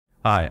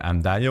Hi,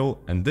 I'm Daniel,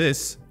 and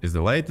this is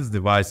the latest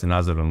device in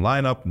Azeron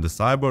lineup, the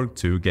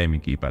Cyborg II gaming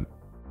keypad.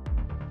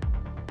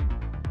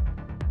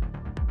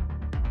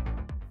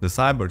 The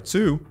Cyborg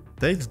II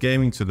takes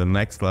gaming to the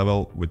next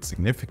level with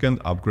significant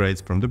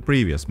upgrades from the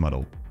previous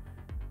model,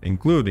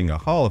 including a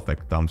Hall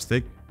effect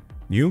thumbstick,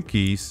 new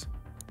keys,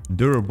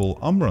 durable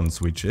Omron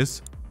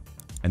switches,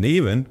 and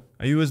even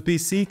a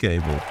USB-C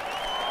cable.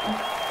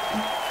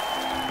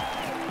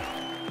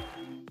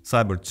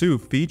 Cyborg II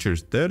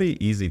features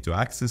 30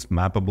 easy-to-access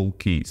mappable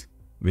keys,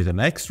 with an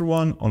extra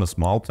one on a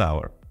small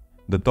tower.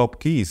 The top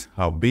keys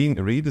have been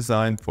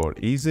redesigned for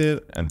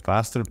easier and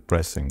faster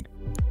pressing.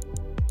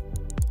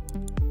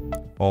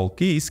 All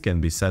keys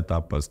can be set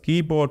up as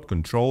keyboard,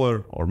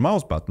 controller or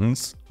mouse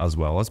buttons, as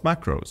well as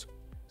macros.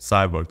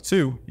 Cyborg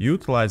II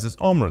utilizes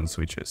Omron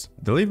switches,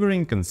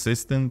 delivering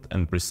consistent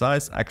and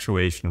precise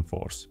actuation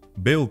force,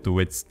 built to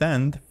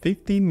withstand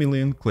 50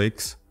 million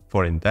clicks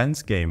for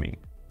intense gaming.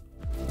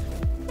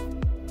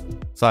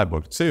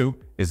 Cyborg II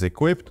is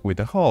equipped with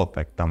a Hall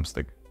effect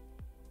thumbstick.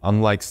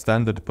 Unlike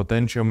standard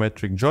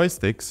potentiometric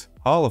joysticks,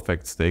 Hall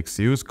effect sticks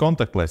use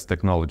contactless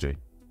technology,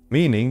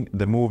 meaning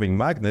the moving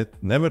magnet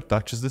never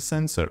touches the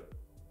sensor.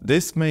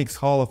 This makes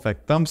Hall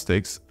effect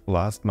thumbsticks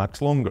last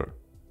much longer.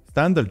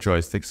 Standard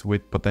joysticks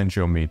with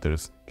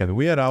potentiometers can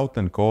wear out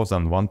and cause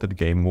unwanted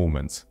game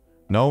movements,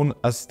 known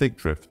as stick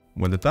drift,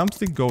 when the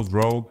thumbstick goes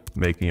rogue,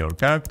 making your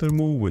character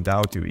move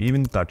without you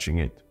even touching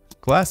it.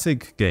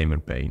 Classic gamer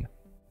pain.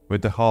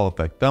 With the Hall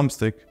effect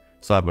thumbstick,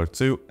 Cyborg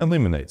II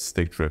eliminates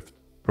stick drift,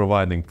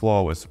 providing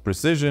flawless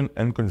precision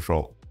and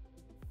control.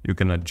 You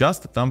can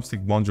adjust the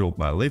thumbstick module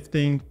by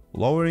lifting,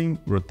 lowering,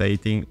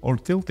 rotating or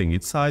tilting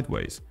it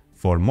sideways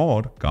for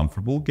more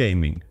comfortable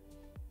gaming.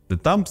 The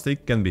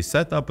thumbstick can be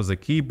set up as a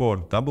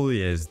keyboard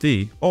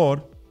WASD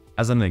or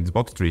as an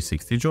Xbox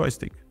 360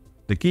 joystick.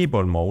 The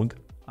keyboard mode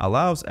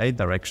allows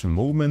 8-direction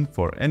movement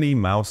for any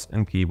mouse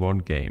and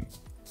keyboard game,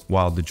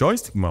 while the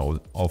joystick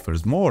mode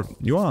offers more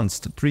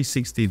nuanced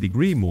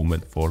 360-degree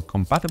movement for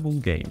compatible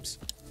games.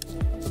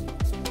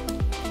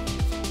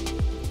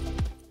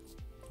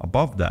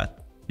 Above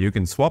that, you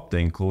can swap the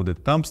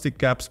included thumbstick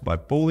caps by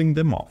pulling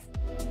them off.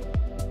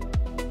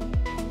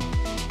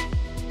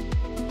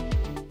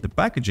 The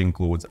package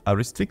includes a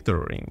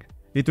restrictor ring.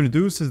 It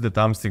reduces the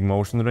thumbstick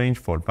motion range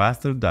for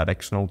faster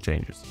directional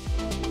changes.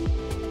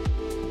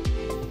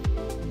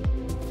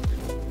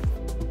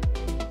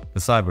 The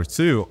Cyborg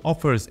II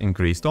offers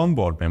increased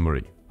onboard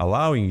memory,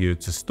 allowing you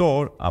to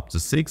store up to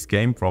 6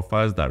 game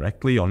profiles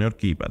directly on your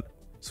keypad.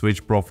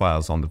 Switch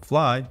profiles on the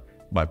fly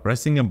by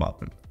pressing a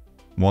button.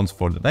 Once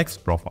for the next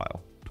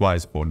profile,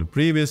 twice for the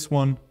previous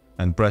one,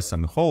 and press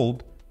and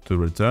hold to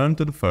return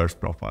to the first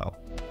profile.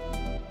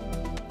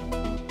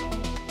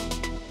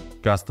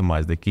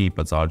 Customize the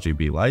keypad's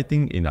RGB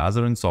lighting in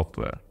Azeron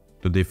software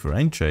to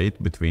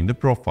differentiate between the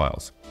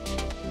profiles.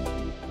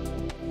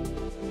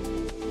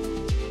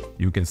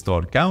 You can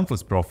store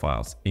countless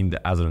profiles in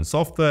the Azeron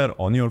software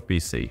on your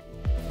PC.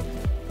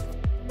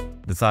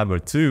 The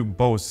Cyborg II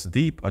boasts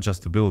deep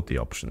adjustability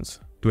options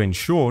to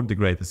ensure the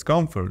greatest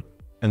comfort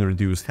and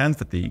reduce hand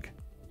fatigue.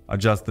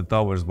 Adjust the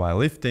towers by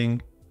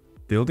lifting,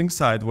 tilting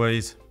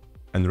sideways,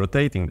 and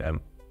rotating them.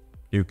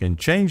 You can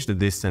change the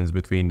distance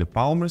between the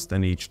palm rest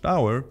and each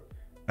tower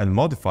and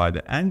modify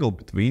the angle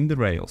between the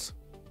rails.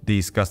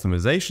 These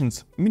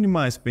customizations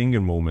minimize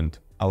finger movement,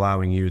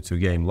 allowing you to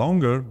game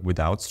longer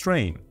without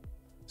strain.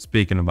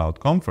 Speaking about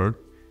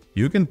comfort,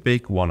 you can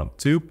pick one of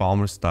 2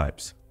 palm rest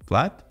types,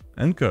 flat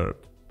and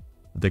curved.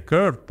 The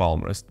curved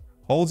palm rest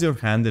holds your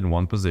hand in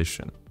one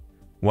position,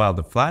 while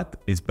the flat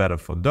is better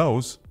for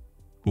those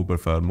who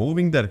prefer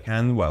moving their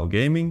hand while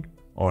gaming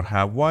or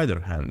have wider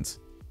hands.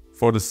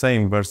 For the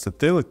same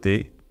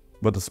versatility,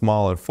 but a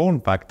smaller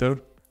form factor,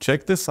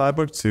 check the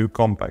Cyborg II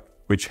Compact,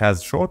 which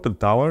has shorter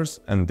towers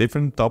and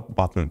different top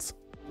buttons.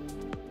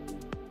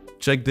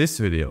 Check this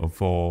video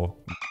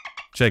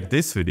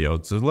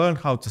to learn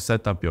how to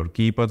set up your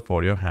keypad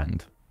for your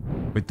hand.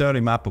 With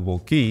 30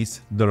 mappable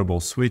keys,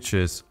 durable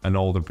switches, an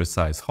older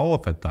precise Hall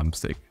effect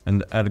thumbstick,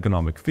 and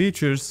ergonomic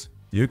features,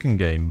 you can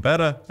game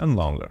better and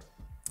longer.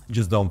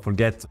 Just don't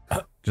forget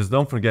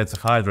to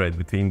hydrate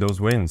between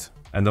those wins.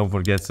 And don't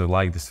forget to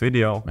like this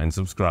video and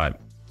subscribe.